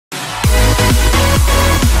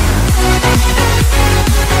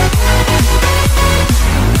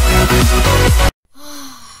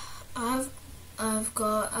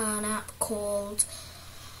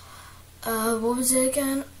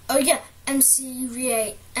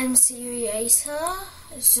MC-Creator.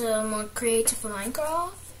 It's a mod creator for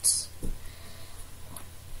Minecraft.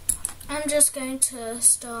 I'm just going to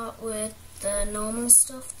start with the normal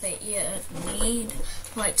stuff that you need,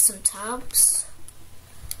 like some tabs.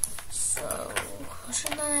 So, what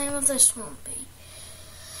should the name of this one be?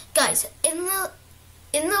 Guys, in the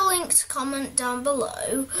linked comment down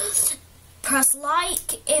below, press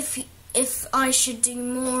like if I should do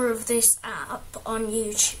more of this app on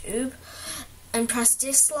YouTube, and press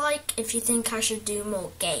dislike if you think I should do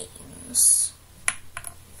more games.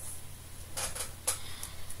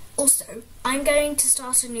 Also, I'm going to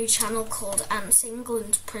start a new channel called Ants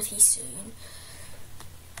England pretty soon.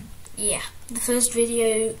 Yeah, the first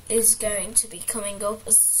video is going to be coming up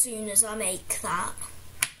as soon as I make that.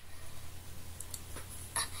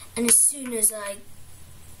 And as soon as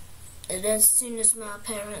my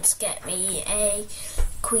parents get me a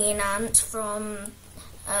queen ant from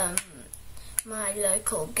my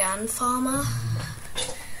local GAN farmer.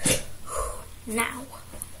 Now.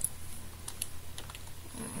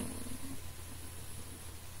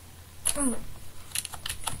 Oh.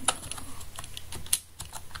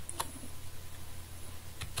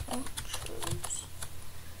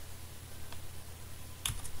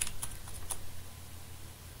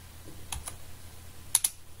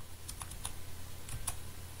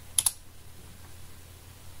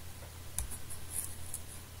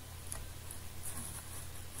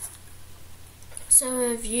 So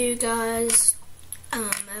have you guys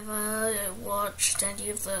ever watched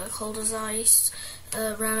any of the Cold as Ice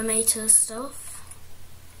Reanimator stuff?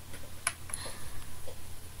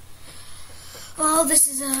 Well, this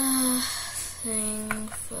is a thing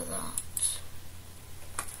for that.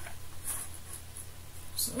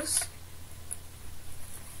 What's this?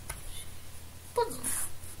 Puzzle.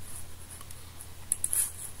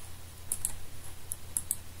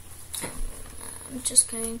 I'm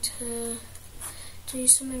just going to do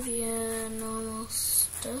some of your normal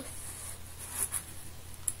stuff.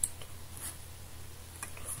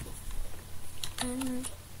 And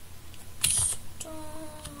stuff.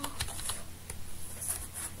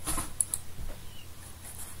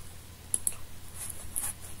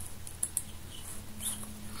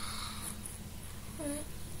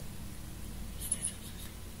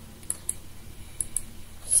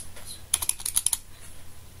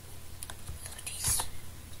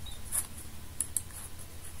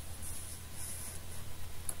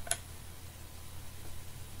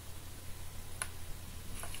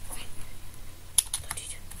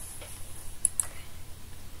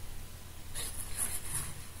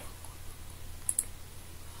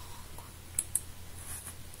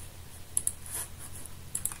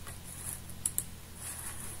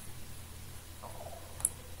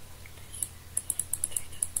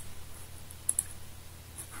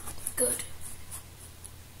 Good.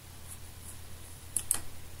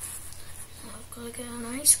 Now I've got to get a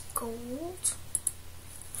nice gold.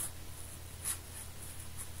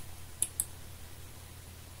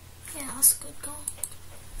 Yeah, that's good gold.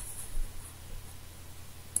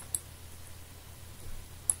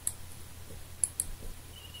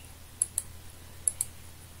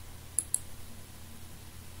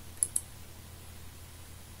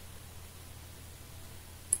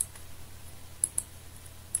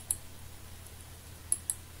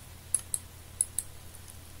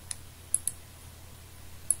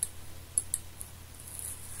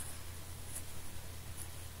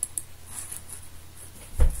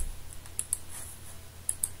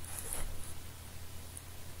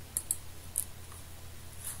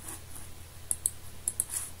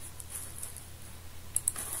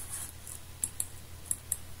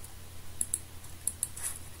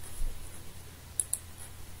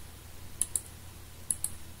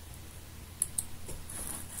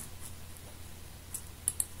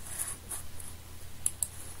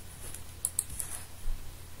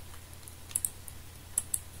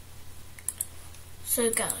 So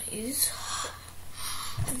guys,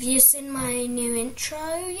 have you seen my new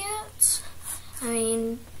intro yet? I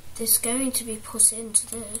mean, there's going to be put into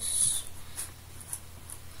this.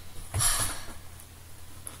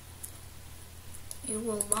 You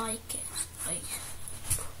will like it, I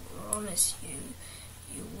promise you,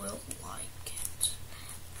 you will like it.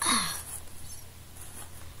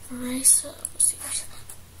 Eraser, seriously.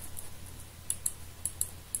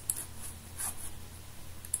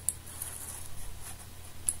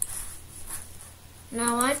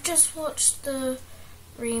 Now, I've just watched the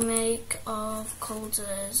remake of Cold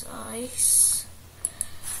as Ice.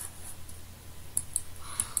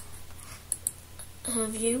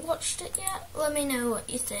 Have you watched it yet? Let me know what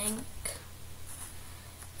you think.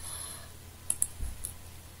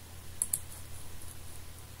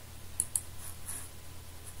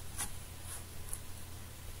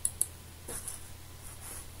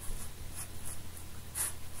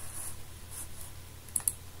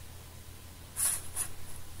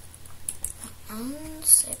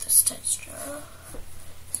 save this texture.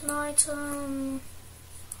 It's an item.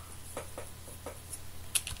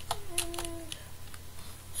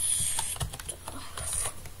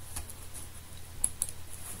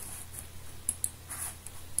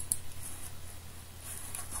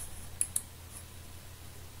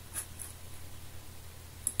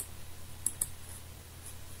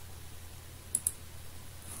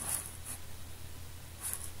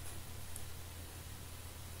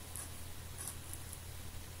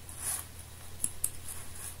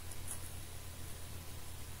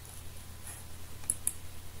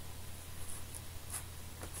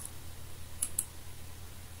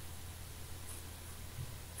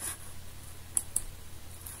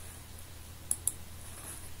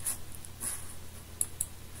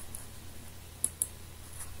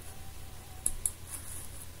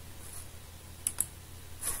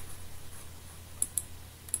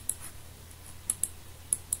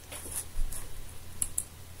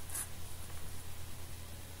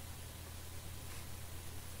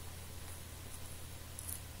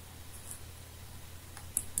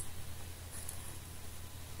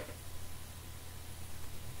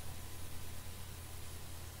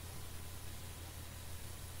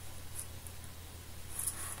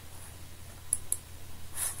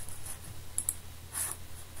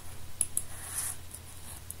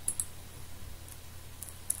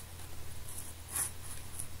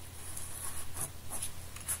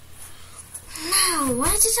 Now,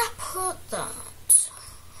 where did I put that?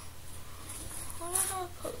 Where did I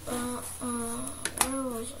put that? Where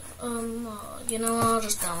was it? You know, I'll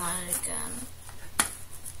just download it again.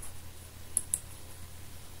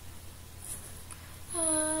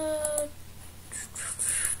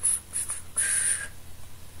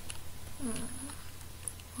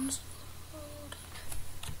 What's it called?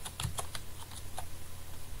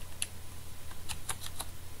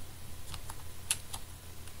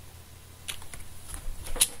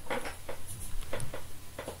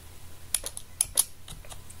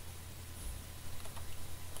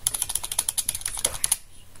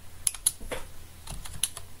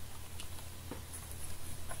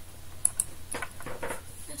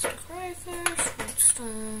 It's the crayfish,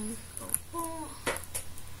 redstone,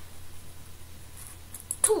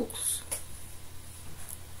 tools,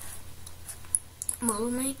 model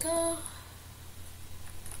maker,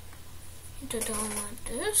 to download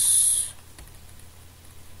this.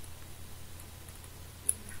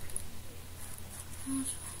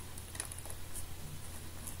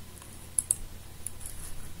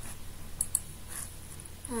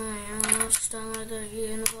 Oh yeah, let's download the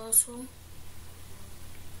universal.